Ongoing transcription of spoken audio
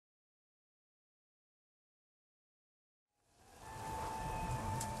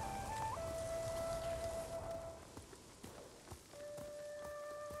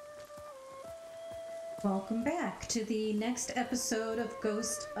Welcome back to the next episode of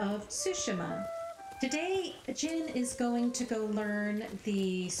Ghost of Tsushima. Today, Jin is going to go learn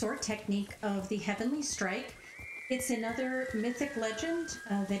the sword technique of the Heavenly Strike. It's another mythic legend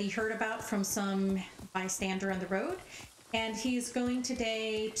that he heard about from some bystander on the road, and he's going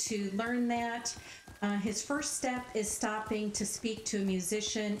today to learn that. His first step is stopping to speak to a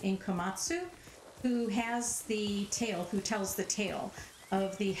musician in Komatsu who tells the tale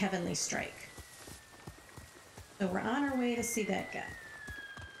of the Heavenly Strike. So we're on our way to see that guy.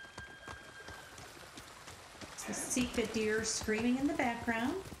 The Sika deer screaming in the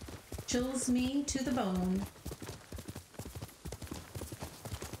background chills me to the bone.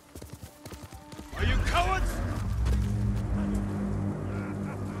 Are you cowards?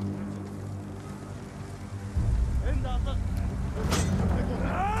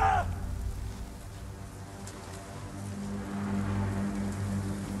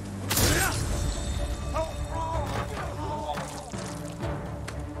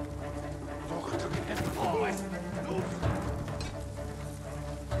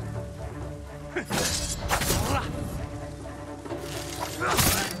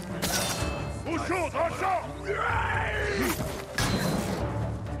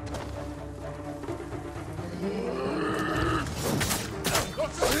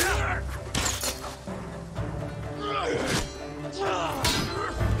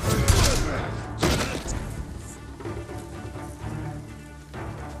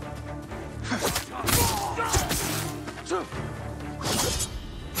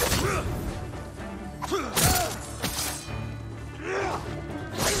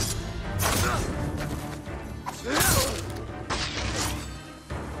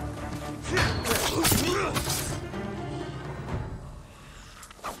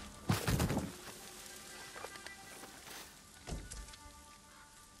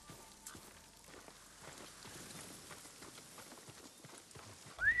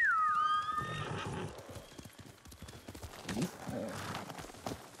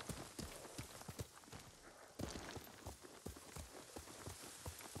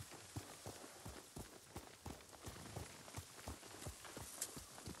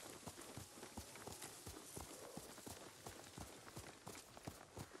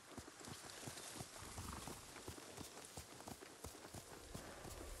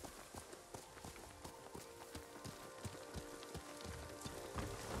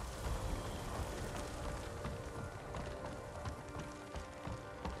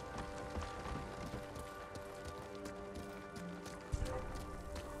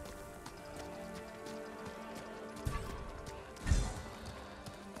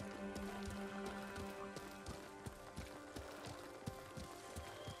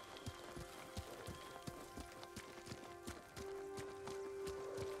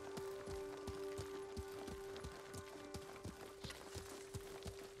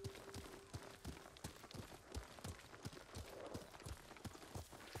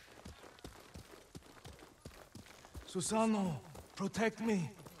 Susano, protect me.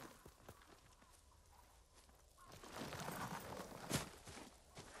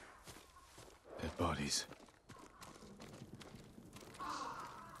 Dead bodies.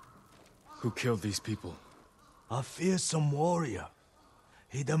 Who killed these people? A fearsome warrior.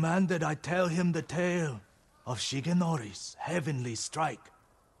 He demanded I tell him the tale of Shigenori's heavenly strike.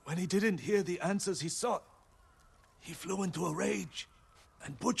 When he didn't hear the answers he sought, he flew into a rage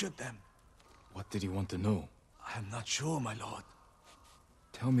and butchered them. What did he want to know? I am not sure, my lord.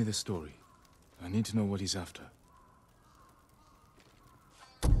 Tell me the story. I need to know what he's after.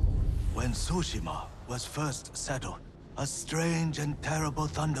 When Tsushima was first settled, a strange and terrible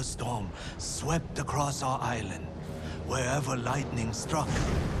thunderstorm swept across our island. Wherever lightning struck,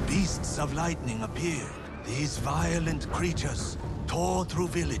 beasts of lightning appeared. These violent creatures tore through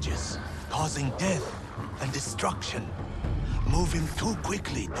villages, causing death and destruction, moving too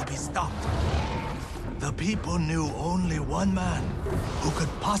quickly to be stopped. The people knew only one man who could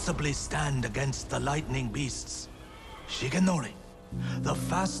possibly stand against the lightning beasts. Shigenori, the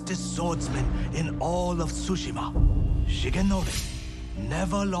fastest swordsman in all of Tsushima. Shigenori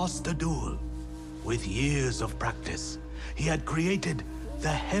never lost a duel. With years of practice, he had created the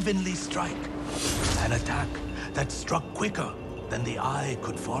Heavenly Strike, an attack that struck quicker than the eye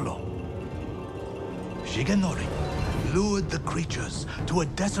could follow. Shigenori lured the creatures to a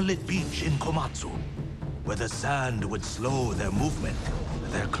desolate beach in Komatsu, where the sand would slow their movement.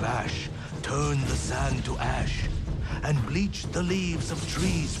 Their clash turned the sand to ash and bleached the leaves of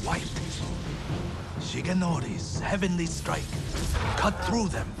trees white. Shigenori's Heavenly Strike cut through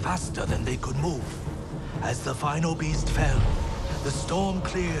them faster than they could move. As the final beast fell, the storm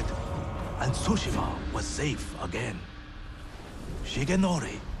cleared, and Tsushima was safe again.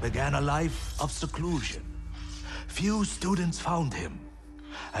 Shigenori began a life of seclusion. Few students found him,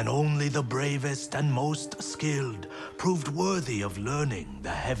 and only the bravest and most skilled proved worthy of learning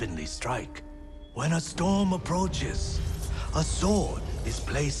the heavenly strike. When a storm approaches, a sword is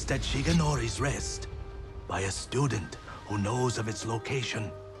placed at Shigenori's rest by a student who knows of its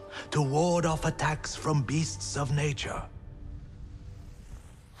location to ward off attacks from beasts of nature.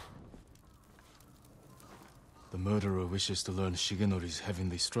 The murderer wishes to learn Shigenori's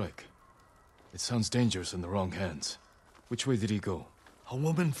heavenly strike. It sounds dangerous in the wrong hands. Which way did he go? A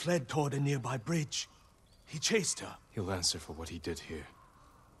woman fled toward a nearby bridge. He chased her. He'll answer for what he did here.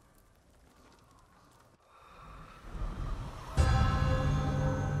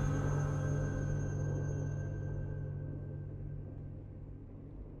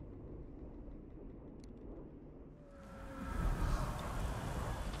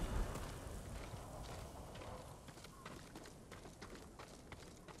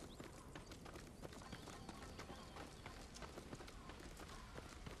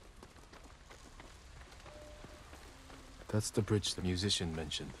 That's the bridge the musician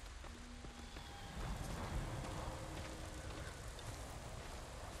mentioned.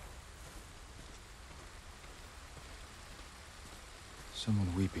 Someone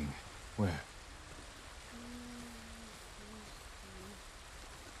weeping. Where?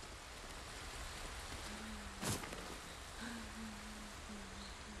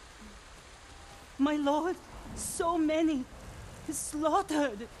 My lord, so many.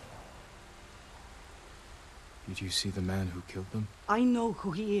 Slaughtered. Did you see the man who killed them? I know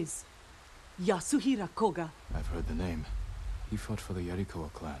who he is. Yasuhira Koga. I've heard the name. He fought for the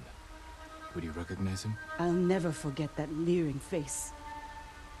Yarikawa clan. Would you recognize him? I'll never forget that leering face.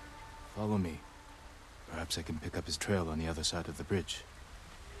 Follow me. Perhaps I can pick up his trail on the other side of the bridge.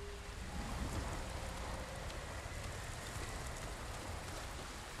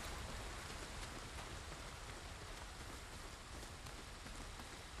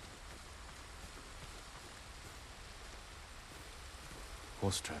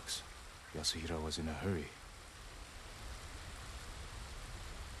 Horse tracks. Yasuhira was in a hurry.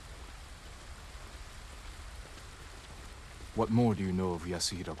 What more do you know of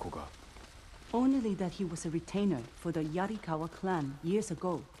Yasuhira Koga? Only that he was a retainer for the Yarikawa clan years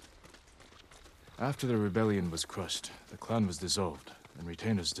ago. After the rebellion was crushed, the clan was dissolved, and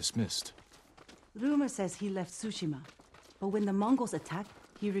retainers dismissed. Rumor says he left Tsushima, but when the Mongols attacked,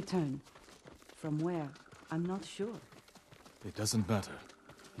 he returned. From where, I'm not sure. It doesn't matter.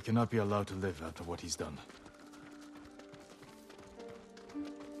 He cannot be allowed to live after what he's done.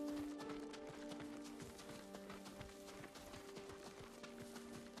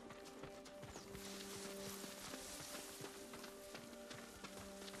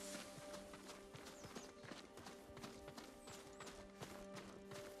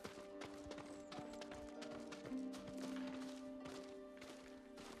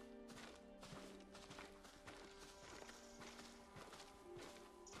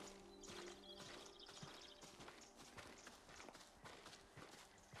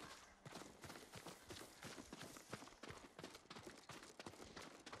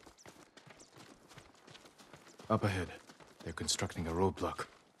 Up ahead. They're constructing a roadblock.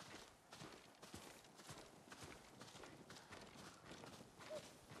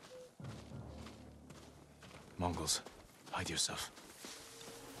 Mongols, hide yourself.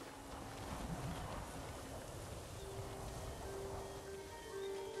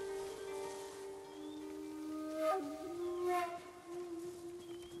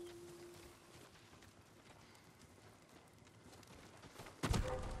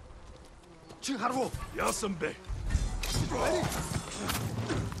 Yasambe.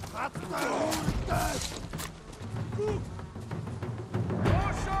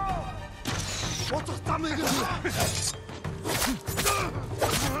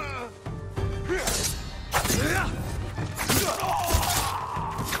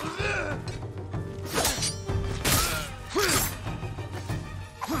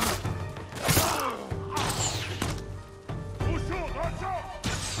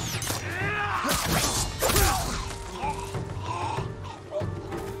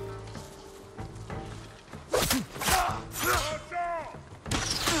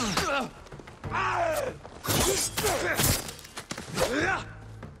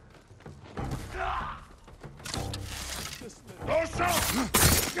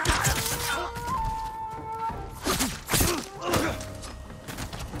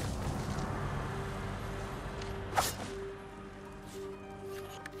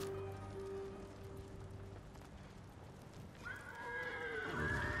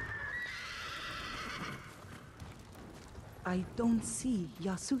 I don't see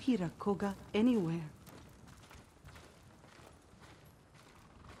Yasuhira Koga anywhere.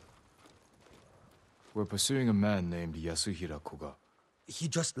 We're pursuing a man named Yasuhira Koga. He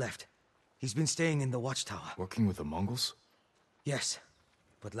just left. He's been staying in the watchtower. Working with the Mongols? Yes,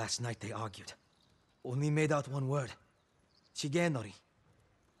 but last night they argued. Only made out one word. Shigenori.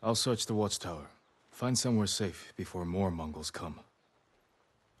 I'll search the watchtower. Find somewhere safe before more Mongols come.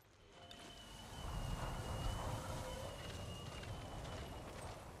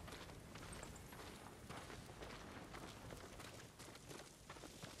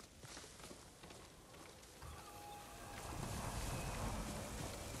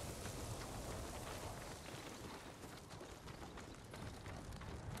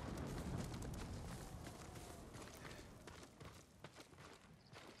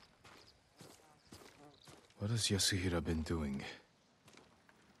 What has Yasuhira been doing?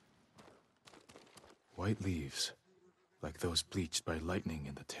 White leaves, like those bleached by lightning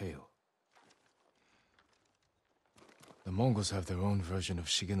in the tail. The Mongols have their own version of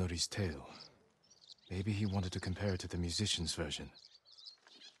Shigenori's tale. Maybe he wanted to compare it to the musician's version.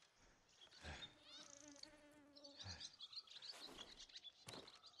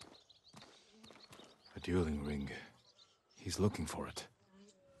 A dueling ring. He's looking for it.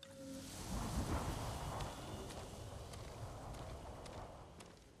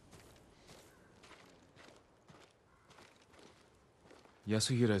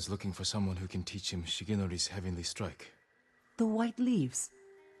 Yasuhira is looking for someone who can teach him Shigenori's heavenly strike. The white leaves.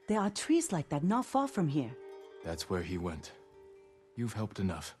 There are trees like that not far from here. That's where he went. You've helped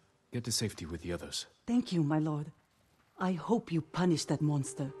enough. Get to safety with the others. Thank you, my lord. I hope you punish that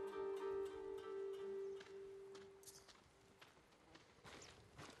monster.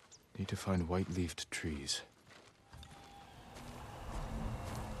 Need to find white-leafed trees.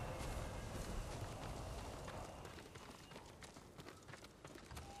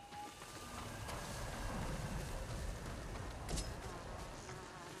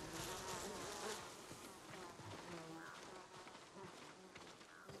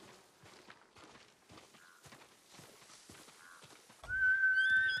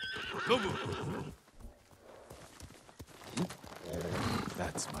 Nobu!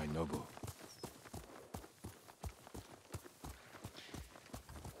 That's my Nobu.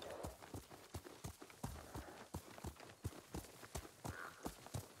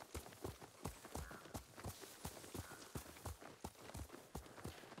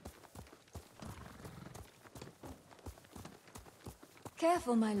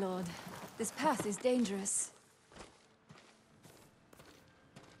 Careful, my lord. This path is dangerous.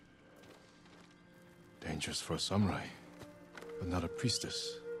 Dangerous for a samurai, but not a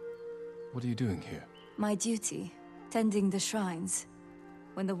priestess. What are you doing here? My duty, tending the shrines.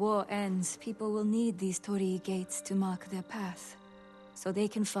 When the war ends, people will need these torii gates to mark their path, so they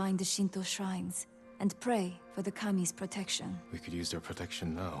can find the Shinto shrines and pray for the kami's protection. We could use their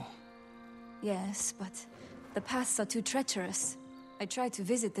protection now. Yes, but the paths are too treacherous. I tried to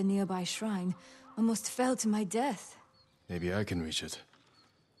visit the nearby shrine, almost fell to my death. Maybe I can reach it.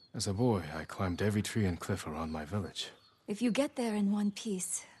 As a boy, I climbed every tree and cliff around my village. If you get there in one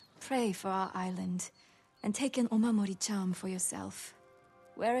piece, pray for our island, and take an omamori charm for yourself.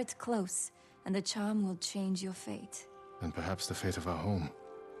 Wear it close, and the charm will change your fate. And perhaps the fate of our home.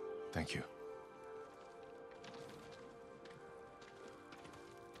 Thank you.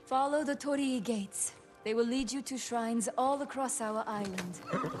 Follow the torii gates. They will lead you to shrines all across our island,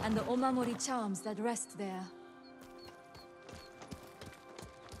 and the omamori charms that rest there.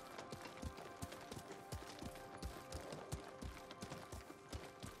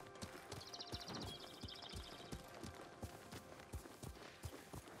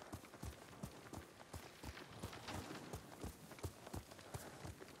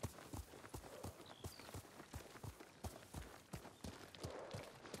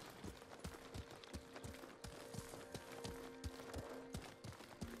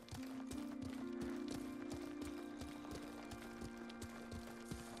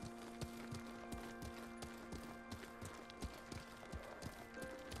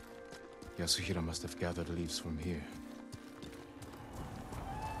 Yasuhira must have gathered leaves from here.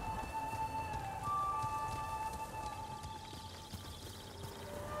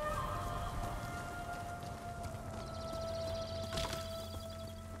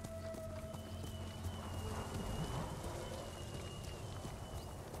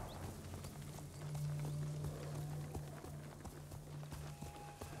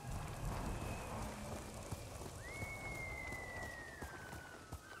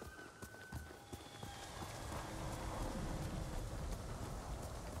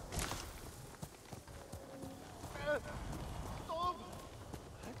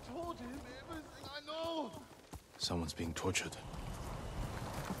 Someone's being tortured.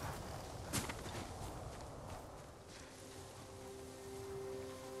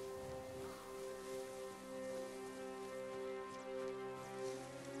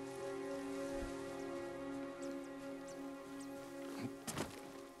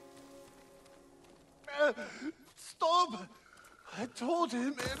 Stop! I told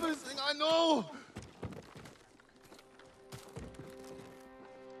him everything I know!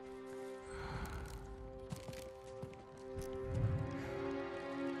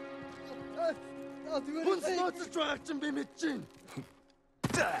 I'll do anything! Uns not distraction be mit Jin!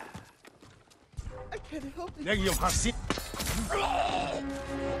 I can't help it! 내가 봤지? I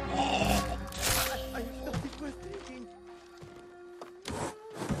have nothing worth taking!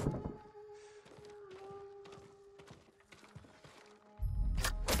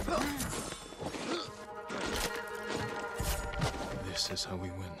 This is how we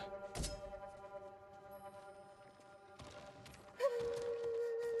win.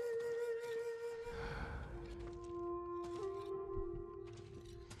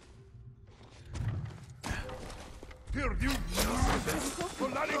 Perdu!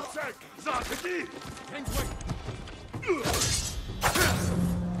 Polarizek! Zahnki!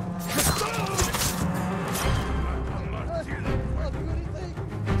 I'll do anything!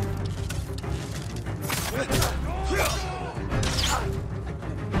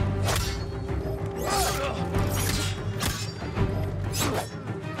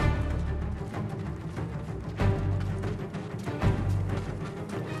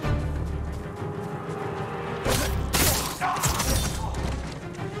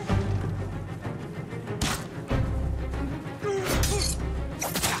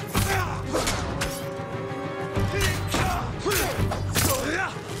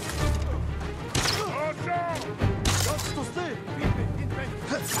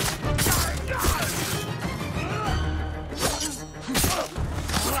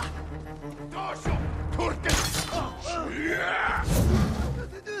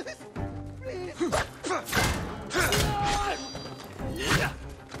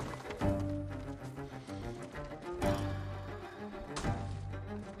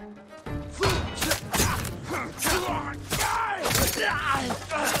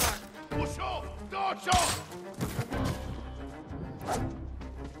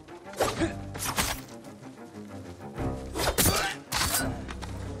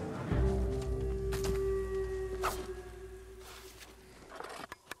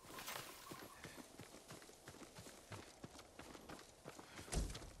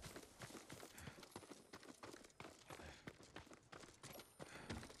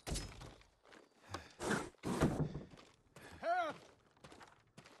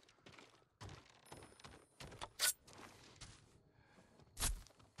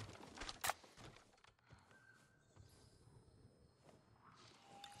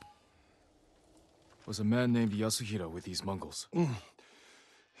 Was a man named Yasuhira with these Mongols.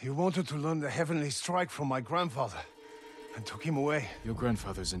 He wanted to learn the heavenly strike from my grandfather, and took him away. Your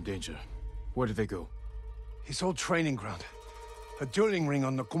grandfather's in danger. Where did they go? His old training ground. A dueling ring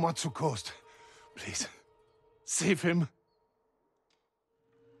on the Komatsu coast. Please, save him.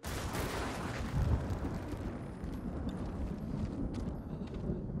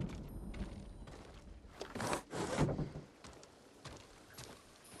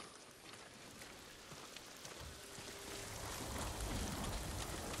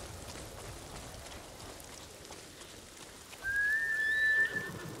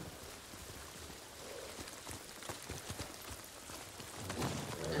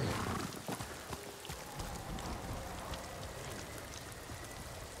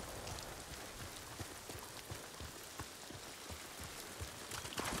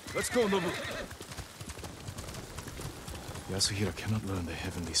 Let's go, Nobu! Yasuhira cannot learn the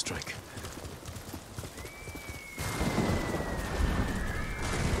heavenly strike.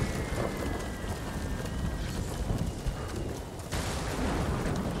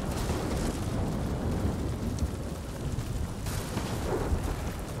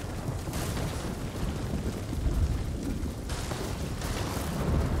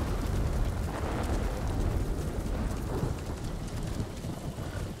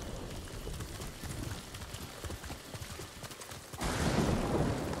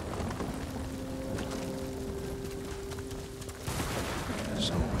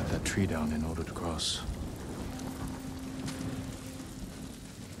 Tree down in order to cross.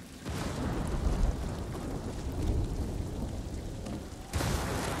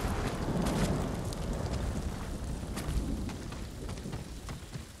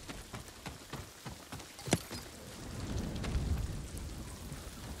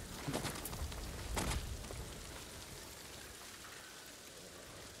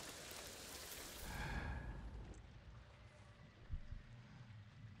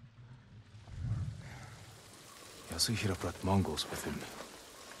 Yasuhira brought Mongols with him.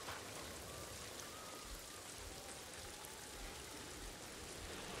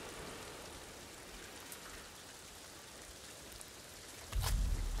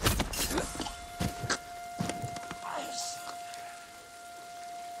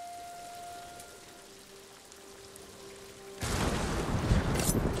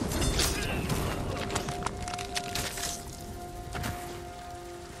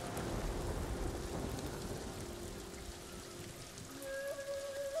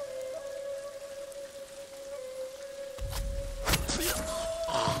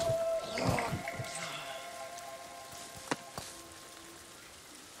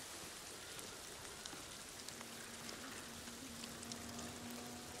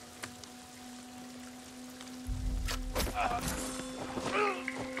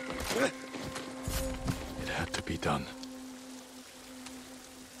 It had to be done.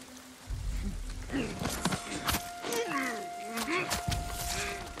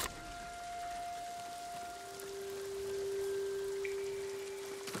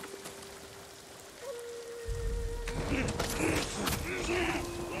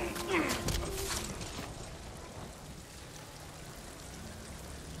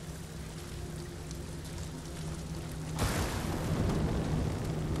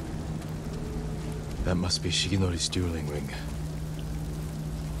 That must be Shigenori's dueling ring.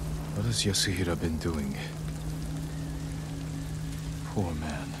 What has Yasuhira been doing? Poor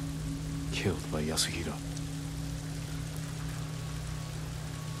man. Killed by Yasuhira.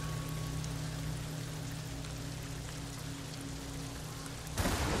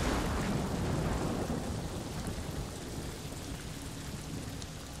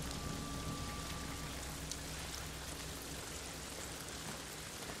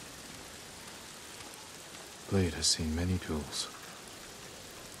 Blade has seen many duels.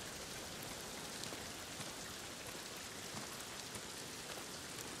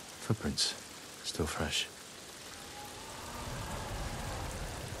 Footprints, still fresh.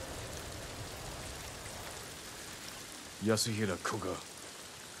 Yasuhira Koga,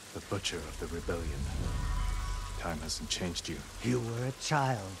 the butcher of the rebellion. Time hasn't changed you. You were a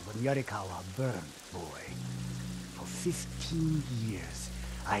child when Yorikawa burned, boy. For 15 years,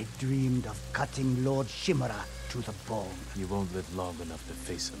 I dreamed of cutting Lord Shimura to the bone. You won't live long enough to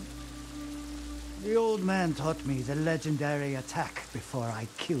face him. The old man taught me the legendary attack before I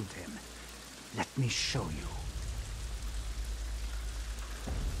killed him. Let me show you.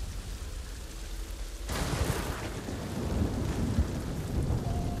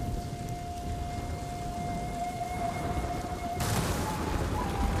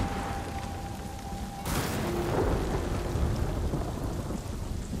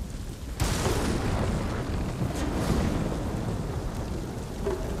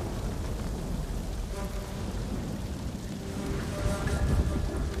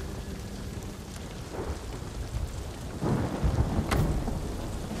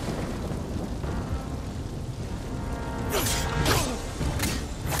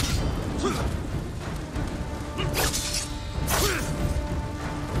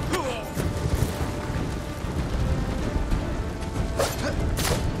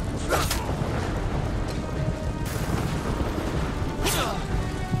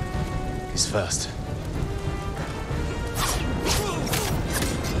 Fast.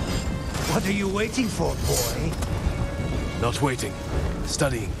 What are you waiting for, boy? Not waiting.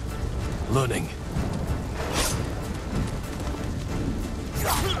 Studying. Learning.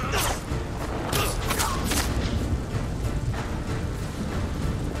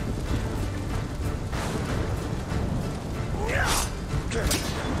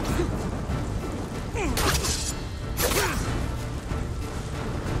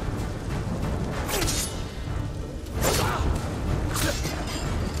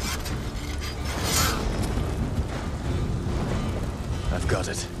 I've got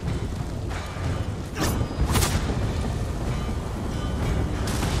it.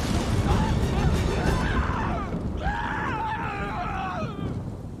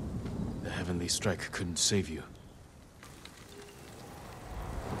 The heavenly strike couldn't save you.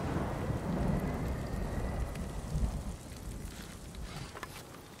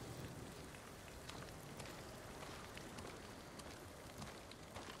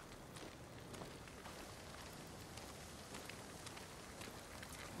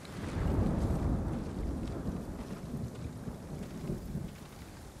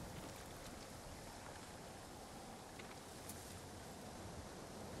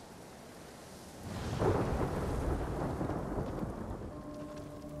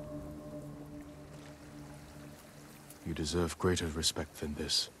 You deserve greater respect than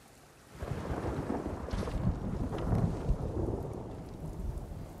this.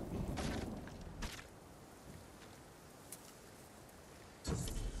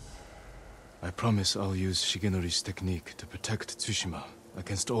 I promise I'll use Shigenori's technique to protect Tsushima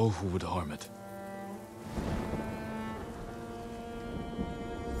against all who would harm it.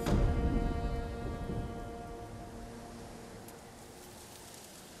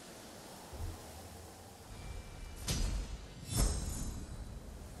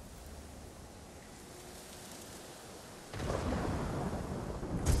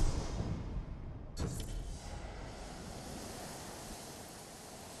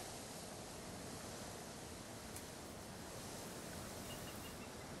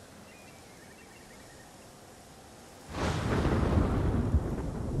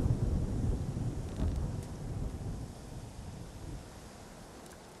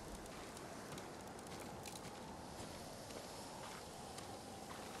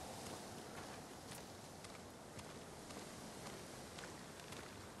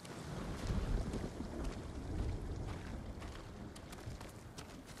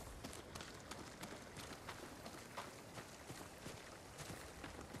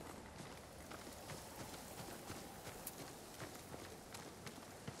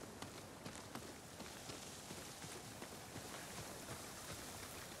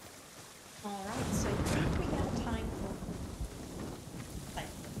 All right, so I think we have time for...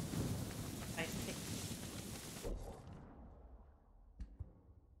 I think.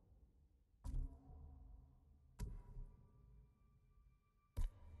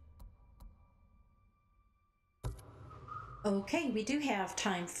 Okay, we do have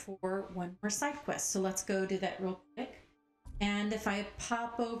time for one more side quest, so let's go do that real quick. And if I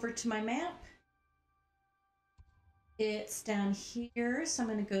pop over to my map, it's down here, so I'm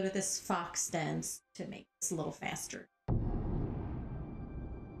going to go to this fox den to make this a little faster.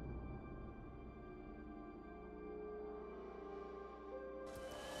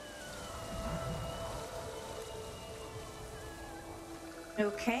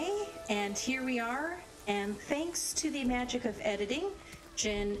 Okay, and here we are. And thanks to the magic of editing,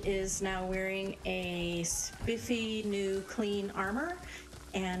 Jin is now wearing a spiffy new clean armor,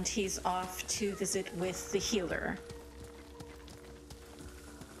 and he's off to visit with the healer.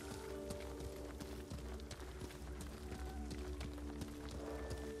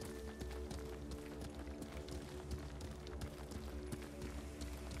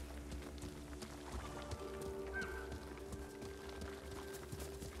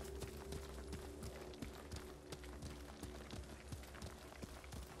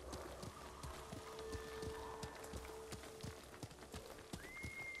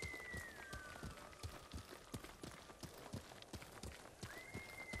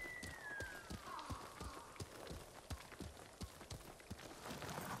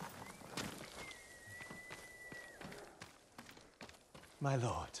 My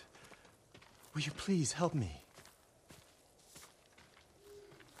lord, will you please help me?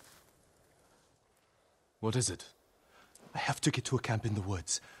 What is it? I have to get to a camp in the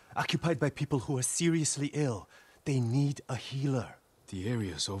woods, occupied by people who are seriously ill. They need a healer. The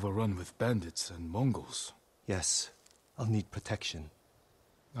area's overrun with bandits and Mongols. Yes, I'll need protection.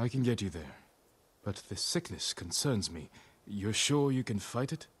 I can get you there. But this sickness concerns me. You're sure you can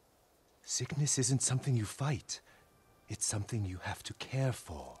fight it? Sickness isn't something you fight. It's something you have to care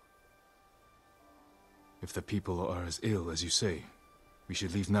for. If the people are as ill as you say, we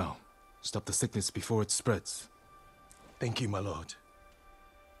should leave now. Stop the sickness before it spreads. Thank you, my lord.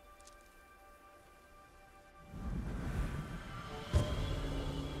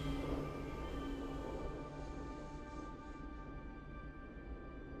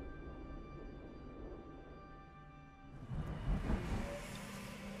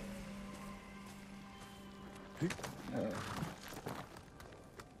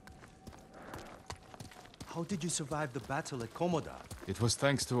 How did you survive the battle at Komoda? It was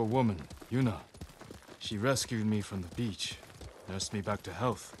thanks to a woman, Yuna. She rescued me from the beach, nursed me back to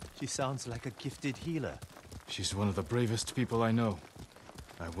health. She sounds like a gifted healer. She's one of the bravest people I know.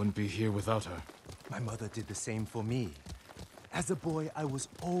 I wouldn't be here without her. My mother did the same for me. As a boy, I was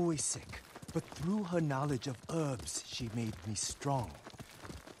always sick, but through her knowledge of herbs, she made me strong.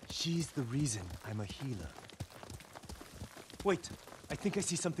 She's the reason I'm a healer. Wait, I think I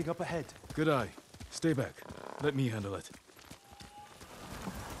see something up ahead. Good eye. Stay back. Let me handle it.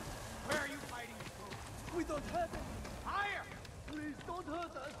 Where are you fighting from? We don't hurt them! Higher! Please don't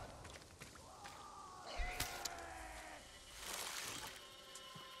hurt us!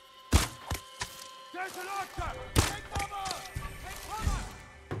 There's an archer! Take cover! Take cover!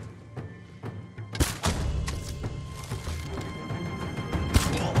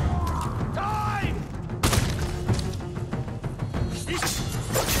 Time!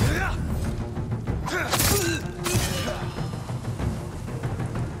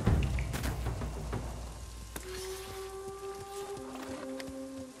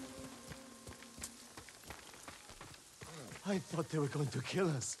 thought they were going to kill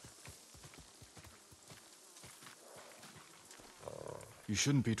us. You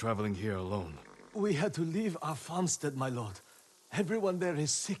shouldn't be traveling here alone. We had to leave our farmstead, my lord. Everyone there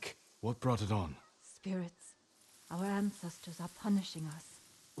is sick. What brought it on? Spirits. Our ancestors are punishing us.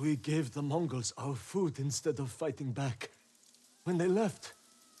 We gave the Mongols our food instead of fighting back. When they left,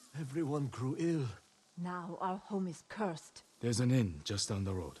 everyone grew ill. Now our home is cursed. There's an inn just down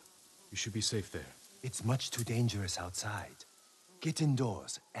the road. You should be safe there. It's much too dangerous outside. Get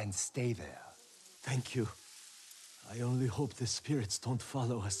indoors and stay there. Thank you. I only hope the spirits don't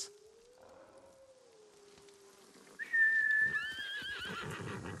follow us.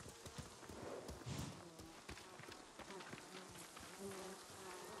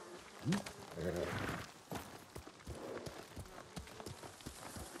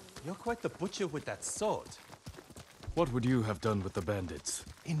 You're quite the butcher with that sword. What would you have done with the bandits?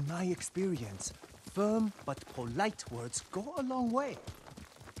 In my experience, firm but polite words go a long way.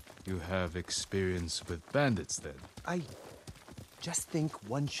 You have experience with bandits, then? I just think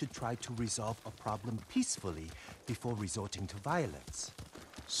one should try to resolve a problem peacefully before resorting to violence.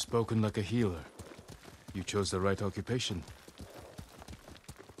 Spoken like a healer. You chose the right occupation.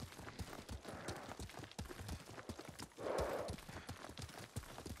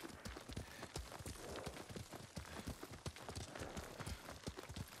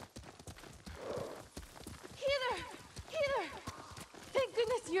 Healer! Healer! Thank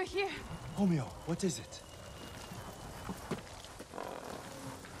goodness you're here. Homeo, what is it?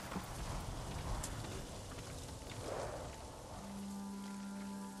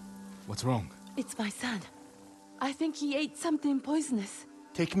 What's wrong? It's my son. I think he ate something poisonous.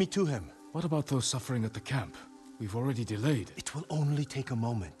 Take me to him. What about those suffering at the camp? We've already delayed. It will only take a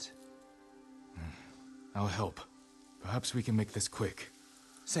moment. I'll help. Perhaps we can make this quick.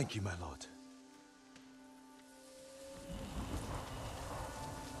 Thank you, my lord.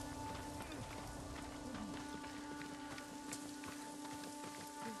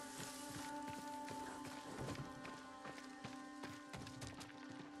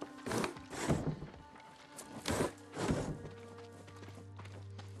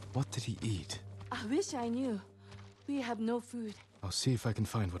 What did he eat? I wish I knew. We have no food. I'll see if I can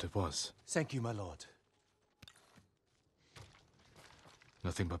find what it was. Thank you, my lord.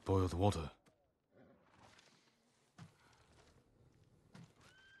 Nothing but boiled water.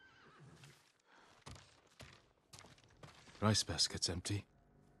 Rice basket's empty.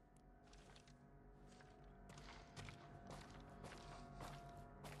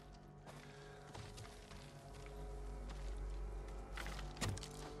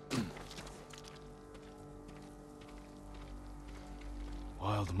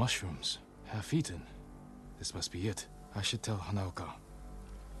 Wild mushrooms, half eaten. This must be it. I should tell Hanaoka.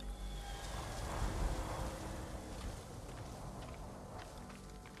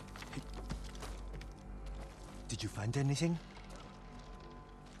 Did you find anything?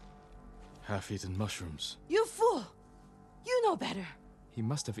 Half-eaten mushrooms. You fool! You know better. He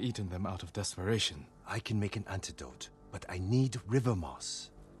must have eaten them out of desperation. I can make an antidote, but I need river moss.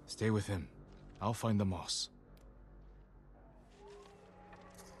 Stay with him. I'll find the moss.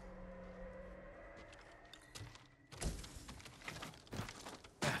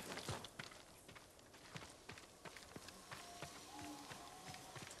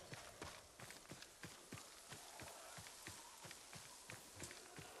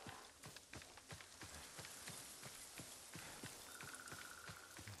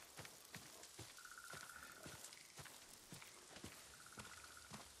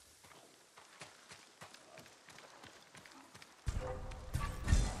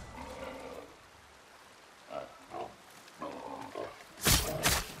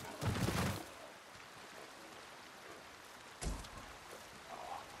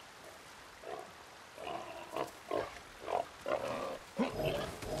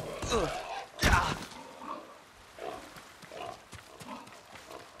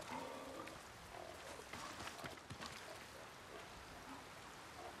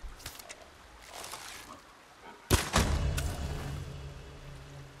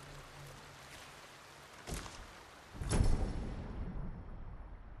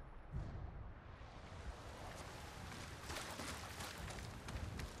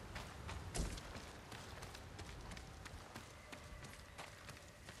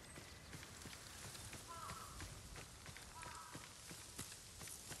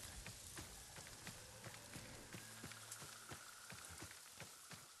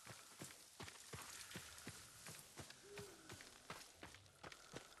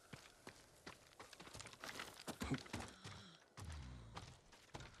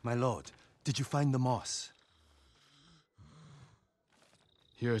 My lord, did you find the moss?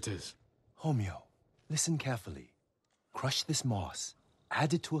 Here it is. Homeo, listen carefully. Crush this moss,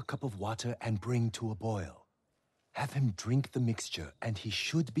 add it to a cup of water, and bring to a boil. Have him drink the mixture, and he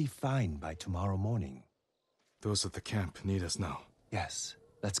should be fine by tomorrow morning. Those at the camp need us now. Yes,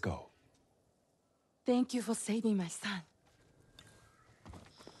 let's go. Thank you for saving my son.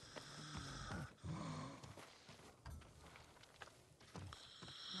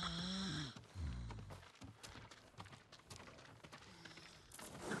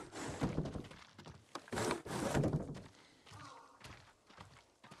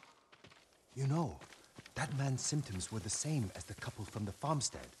 You know, that man's symptoms were the same as the couple from the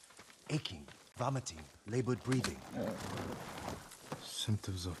farmstead. Aching, vomiting, labored breathing.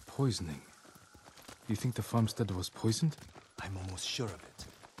 Symptoms of poisoning. You think the farmstead was poisoned? I'm almost sure of it.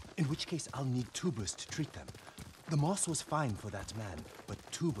 In which case, I'll need tubers to treat them. The moss was fine for that man, but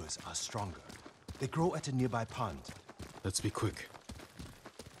tubers are stronger. They grow at a nearby pond. Let's be quick.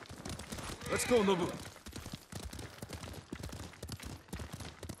 Let's go, Nobu!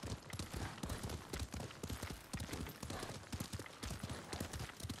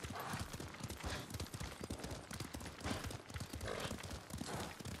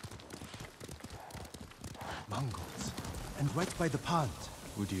 Mongols. And right by the pond.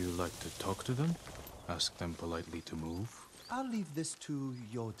 Would you like to talk to them? Ask them politely to move? I'll leave this to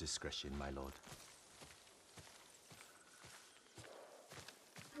your discretion, my lord.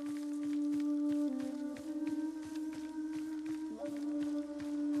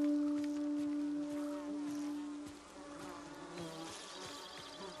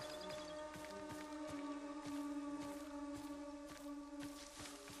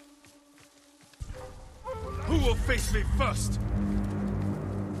 Who will face me first?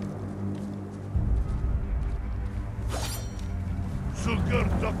 Sugar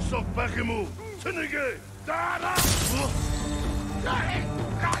ducks of Bakimu, Tinige, Dara!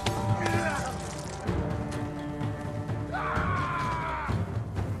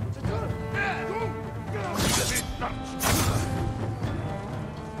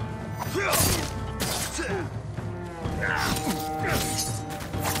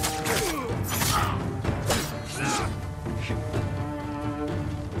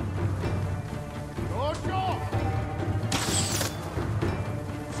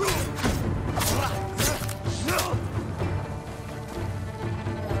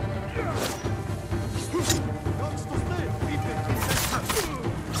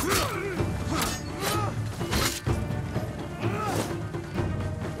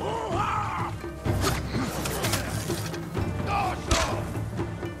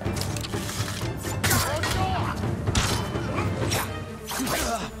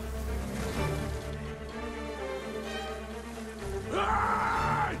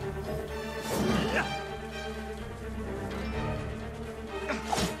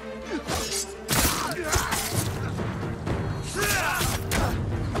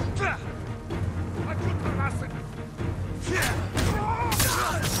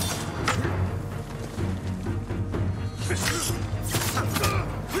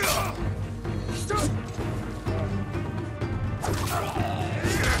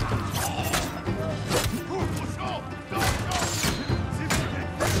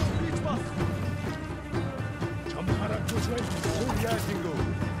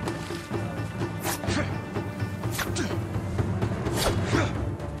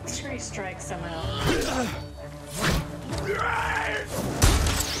 Three strikes somehow.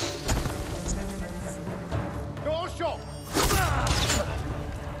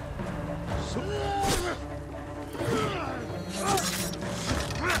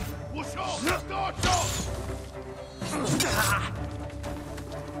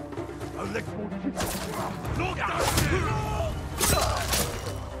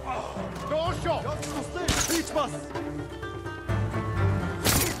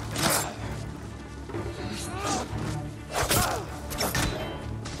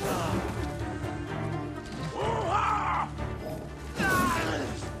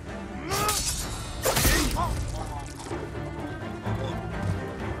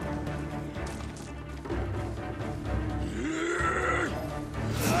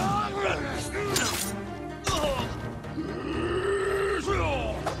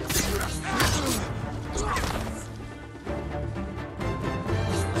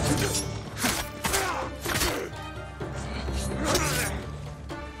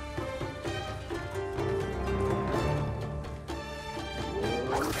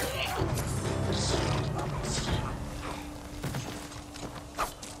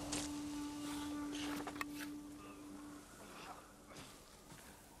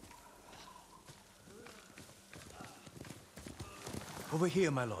 Over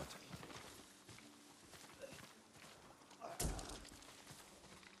here, my lord.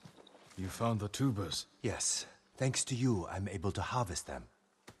 You found the tubers? Yes. Thanks to you, I'm able to harvest them.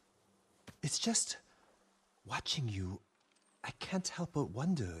 It's just... watching you, I can't help but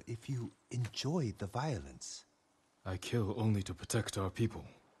wonder if you enjoy the violence. I kill only to protect our people.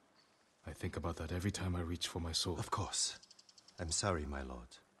 I think about that every time I reach for my sword. Of course. I'm sorry, my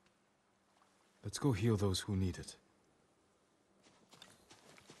lord. Let's go heal those who need it.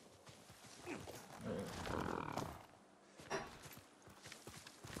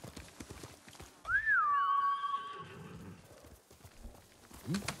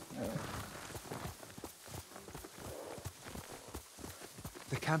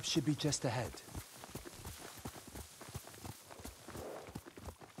 The camp should be just ahead.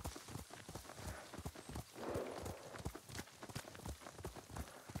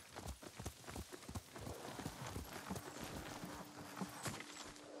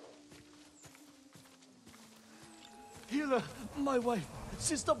 Healer, my wife,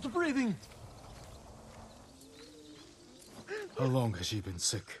 she stopped breathing. How long has she been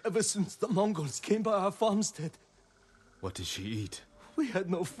sick? Ever since the Mongols came by our farmstead. What did she eat? We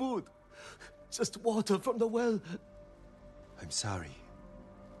had no food. Just water from the well. I'm sorry.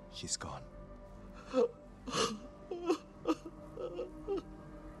 She's gone.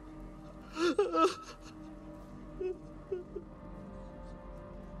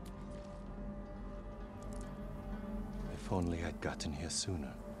 If only I'd gotten here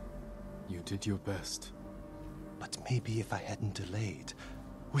sooner. You did your best. But maybe if I hadn't delayed,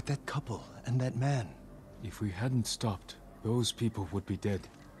 with that couple and that man. If we hadn't stopped, those people would be dead.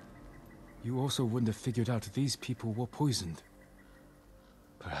 You also wouldn't have figured out these people were poisoned.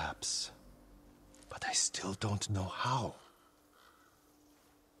 Perhaps. But I still don't know how.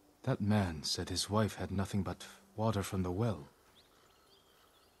 That man said his wife had nothing but water from the well.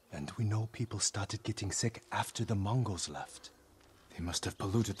 And we know people started getting sick after the Mongols left. They must have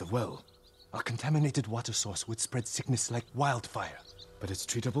polluted the well. A contaminated water source would spread sickness like wildfire. But it's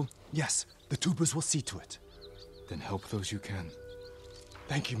treatable? Yes, the tubers will see to it. Then help those you can.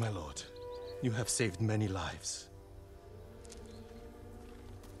 Thank you, my lord. You have saved many lives.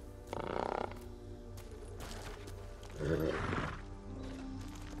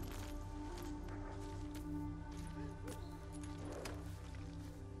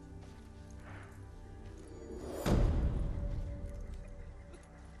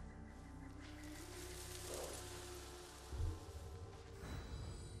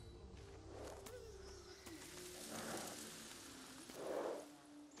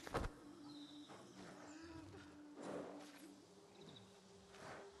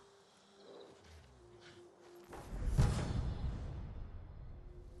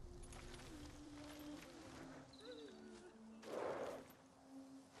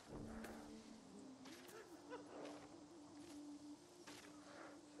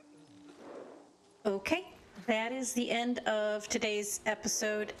 Okay, that is the end of today's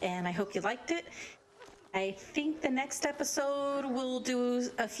episode, and I hope you liked it. I think the next episode we'll do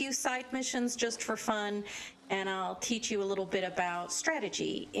a few side missions just for fun, and I'll teach you a little bit about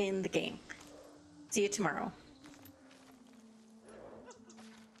strategy in the game. See you tomorrow.